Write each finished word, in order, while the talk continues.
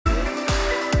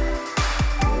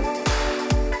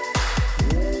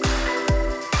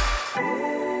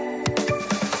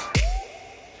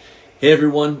Hey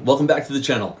everyone, welcome back to the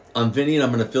channel. I'm Vinnie and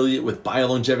I'm an affiliate with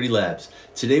Biolongevity Labs.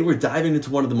 Today we're diving into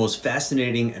one of the most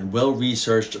fascinating and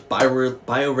well-researched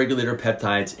bioregulator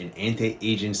peptides in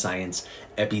anti-aging science,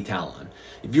 Epitalon.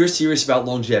 If you're serious about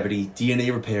longevity,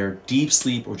 DNA repair, deep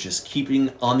sleep, or just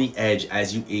keeping on the edge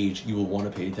as you age, you will want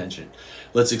to pay attention.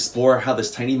 Let's explore how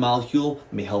this tiny molecule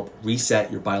may help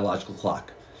reset your biological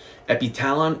clock.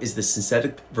 Epitalon is the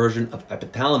synthetic version of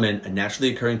epitalamin, a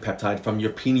naturally occurring peptide from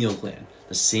your pineal gland,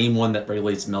 the same one that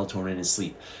regulates melatonin in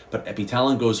sleep. But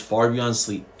Epitalon goes far beyond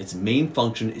sleep. Its main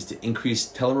function is to increase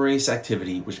telomerase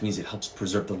activity, which means it helps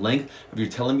preserve the length of your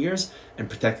telomeres and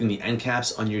protecting the end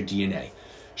caps on your DNA.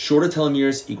 Shorter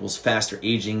telomeres equals faster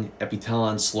aging.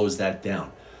 Epitalon slows that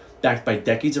down. Backed by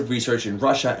decades of research in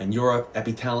Russia and Europe,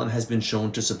 Epitalon has been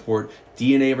shown to support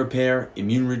DNA repair,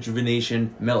 immune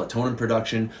rejuvenation, melatonin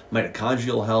production,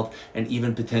 mitochondrial health, and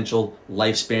even potential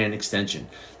lifespan extension.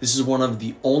 This is one of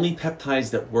the only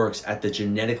peptides that works at the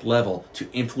genetic level to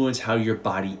influence how your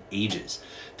body ages.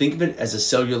 Think of it as a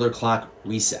cellular clock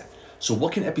reset. So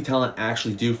what can Epitalon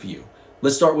actually do for you?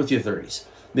 Let's start with your 30s.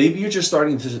 Maybe you're just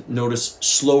starting to notice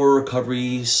slower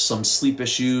recovery, some sleep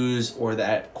issues, or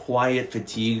that quiet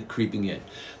fatigue creeping in.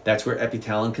 That's where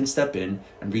Epitalon can step in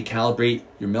and recalibrate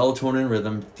your melatonin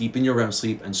rhythm, deepen your REM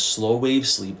sleep, and slow wave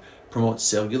sleep, promote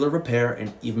cellular repair,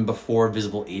 and even before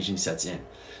visible aging sets in.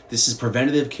 This is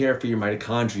preventative care for your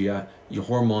mitochondria, your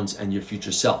hormones, and your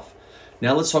future self.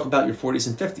 Now let's talk about your 40s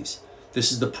and 50s.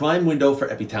 This is the prime window for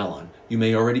Epitalon. You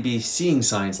may already be seeing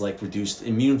signs like reduced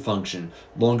immune function,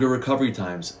 longer recovery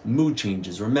times, mood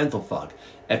changes, or mental fog.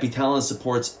 Epitalon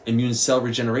supports immune cell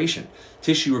regeneration,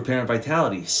 tissue repair and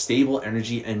vitality, stable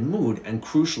energy and mood, and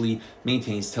crucially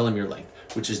maintains telomere length,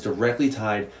 which is directly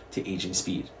tied to aging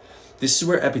speed. This is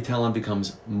where Epitalon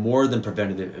becomes more than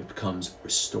preventative, it becomes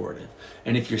restorative.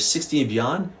 And if you're 60 and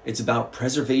beyond, it's about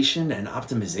preservation and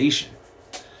optimization.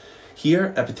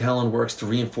 Here, Epitalon works to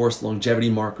reinforce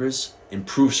longevity markers,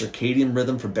 improve circadian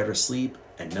rhythm for better sleep,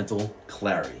 and mental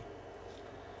clarity.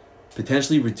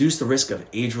 Potentially reduce the risk of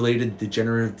age-related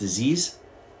degenerative disease.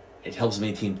 It helps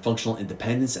maintain functional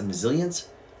independence and resilience,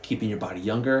 keeping your body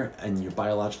younger and your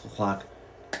biological clock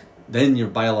than your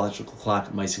biological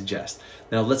clock might suggest.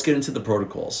 Now let's get into the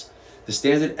protocols. The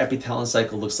standard Epitalon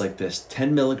cycle looks like this: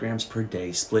 10 milligrams per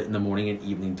day, split in the morning and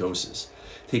evening doses.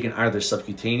 Taken either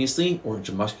subcutaneously or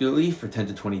intramuscularly for 10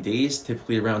 to 20 days,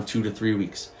 typically around 2 to 3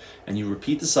 weeks. And you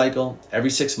repeat the cycle every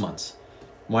 6 months.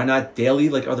 Why not daily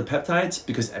like other peptides?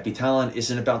 Because Epitalon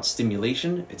isn't about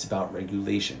stimulation, it's about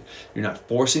regulation. You're not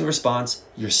forcing a response,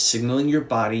 you're signaling your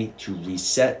body to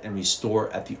reset and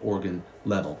restore at the organ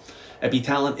level.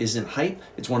 Epitalon isn't hype,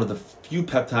 it's one of the few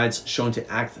peptides shown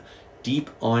to act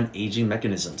deep on aging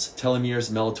mechanisms: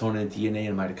 telomeres, melatonin, DNA,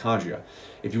 and mitochondria.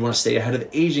 If you want to stay ahead of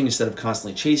aging instead of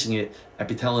constantly chasing it,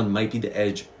 Epitalon might be the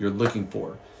edge you're looking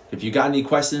for. If you got any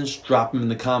questions, drop them in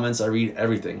the comments. I read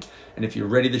everything. And if you're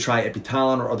ready to try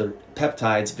Epitalon or other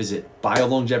peptides, visit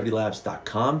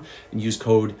biolongevitylabs.com and use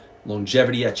code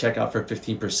longevity at checkout for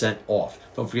 15% off.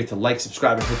 Don't forget to like,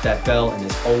 subscribe, and hit that bell. And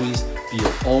as always, be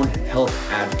your own health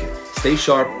advocate. Stay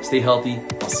sharp, stay healthy.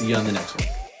 I'll see you on the next one.